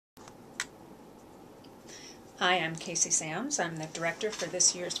Hi, I'm Casey Sams. I'm the director for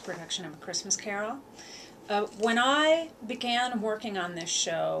this year's production of A Christmas Carol. When I began working on this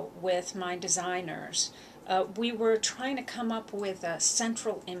show with my designers, we were trying to come up with a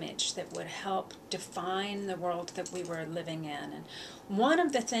central image that would help define the world that we were living in. And one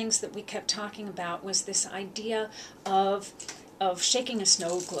of the things that we kept talking about was this idea of shaking a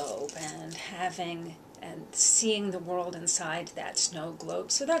snow globe and seeing the world inside that snow globe.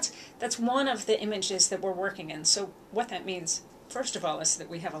 So that's one of the images that we're working in. So what that means, first of all, is that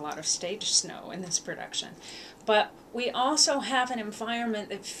we have a lot of stage snow in this production. But we also have an environment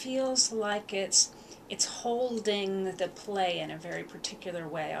that feels like it's holding the play in a very particular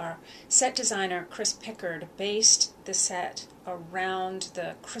way. Our set designer, Chris Pickard, based the set around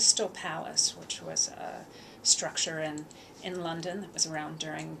the Crystal Palace, which was a structure in London that was around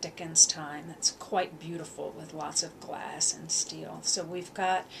during Dickens' time. That's quite beautiful with lots of glass and steel. So we've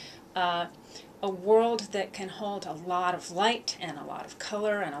got a world that can hold a lot of light and a lot of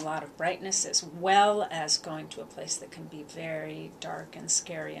color and a lot of brightness, as well as going to a place that can be very dark and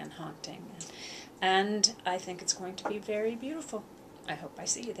scary and haunting. And I think it's going to be very beautiful. I hope I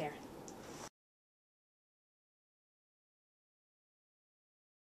see you there.